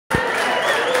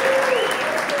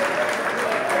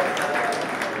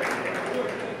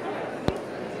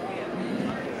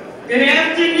Good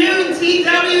afternoon,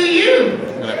 TWU.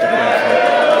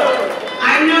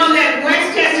 I know that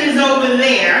Westchester's over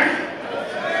there,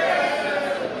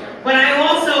 but I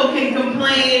also can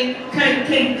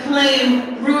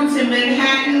claim roots in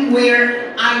Manhattan,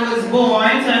 where I was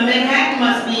born, so Manhattan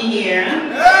must be here.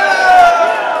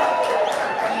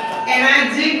 And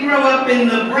I did grow up in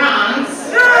the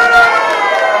Bronx.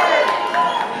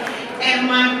 And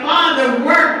my father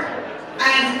worked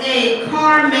as a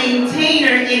car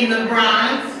maintainer in the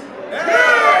Bronx.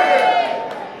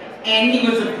 And he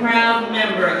was a proud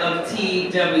member of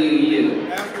TWU.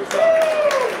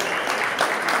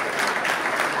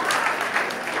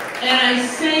 And I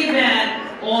say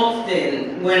that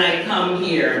often when I come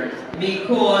here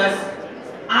because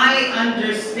I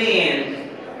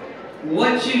understand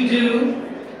what you do,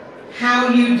 how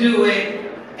you do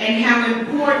it, and how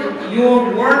important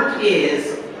your work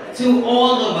is to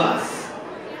all of us.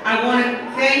 I want to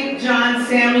thank John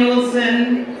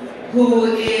Samuelson, who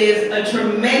is a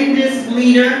tremendous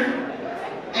leader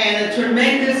and a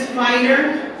tremendous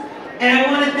fighter. And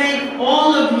I want to thank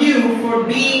all of you for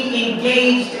being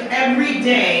engaged every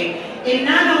day in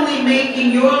not only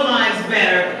making your lives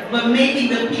better, but making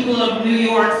the people of New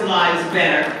York's lives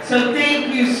better. So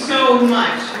thank you so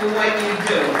much for what you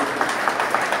do.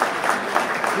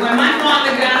 When my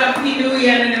father got up, he knew he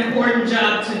had an important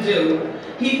job to do.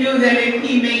 He knew that if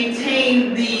he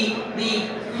maintained the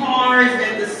cars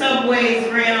that the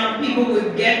subways ran on, people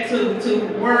would get to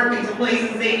work and to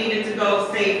places they needed to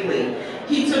go safely.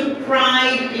 He took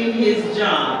pride in his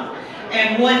job.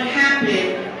 And what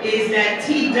happened is that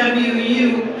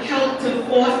TWU helped to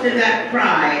foster that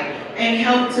pride and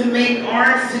helped to make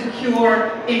our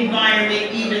secure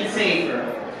environment even safer.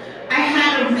 I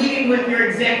had a meeting with your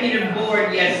executive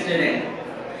board yesterday,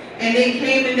 and they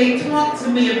came and they talked to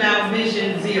me about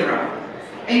Vision Zero.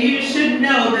 And you should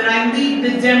know that I lead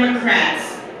the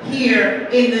Democrats here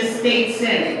in the state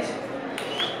Senate.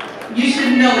 You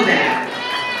should know that.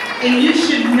 And you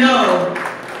should know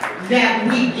that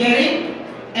we get it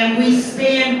and we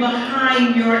stand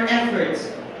behind your efforts.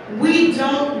 We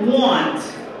don't want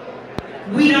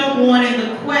in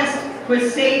the quest for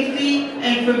safety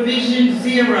and for Vision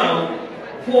Zero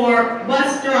for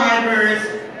bus drivers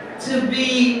to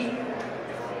be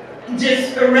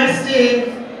just arrested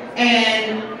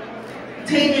and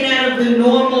taken out of the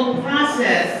normal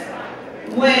process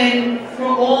when, for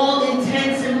all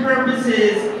intents and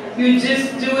purposes, you're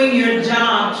just doing your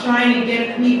job, trying to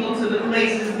get people to the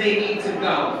places they need to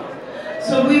go.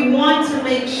 So we want to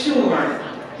make sure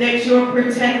that you're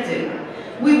protected.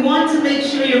 We want to make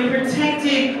sure you're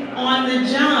protected on the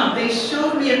job. They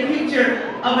showed me a picture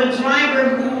of a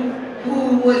driver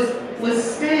who was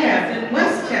stabbed in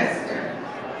Westchester.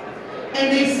 And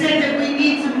they said that we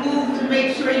need to move to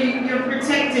make sure you're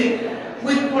protected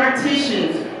with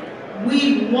partitions.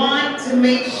 We want to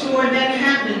make sure that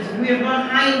happens. We're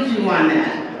behind you on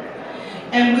that.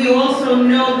 And we also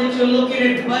know that you're looking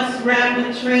at bus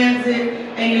rapid transit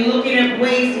and you're looking at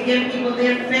ways to get people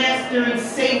there faster and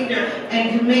safer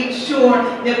and to make sure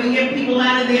that we get people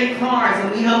out of their cars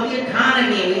and we help the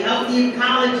economy and we help the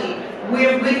ecology.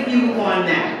 We're with you on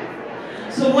that.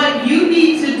 So what you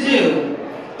need to do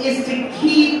is to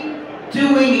keep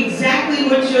doing exactly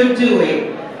what you're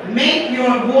doing. Make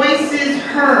your voices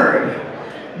heard.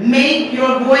 Make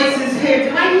your voices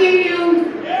heard. Do I hear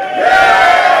you?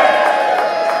 Yeah.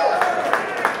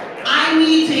 I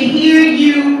need to hear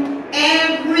you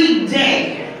every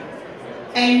day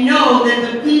and know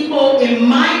that the people in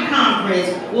my conference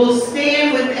will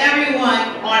stand with everyone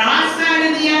on our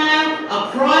side of the aisle,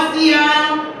 across the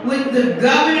aisle, with the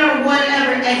governor,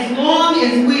 whatever, as long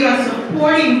as we are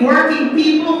supporting working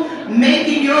people,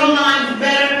 making your lives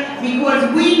better,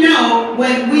 because we know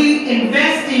when we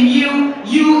invest in you,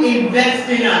 you invest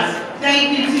in us.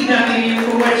 Thank you, TWU.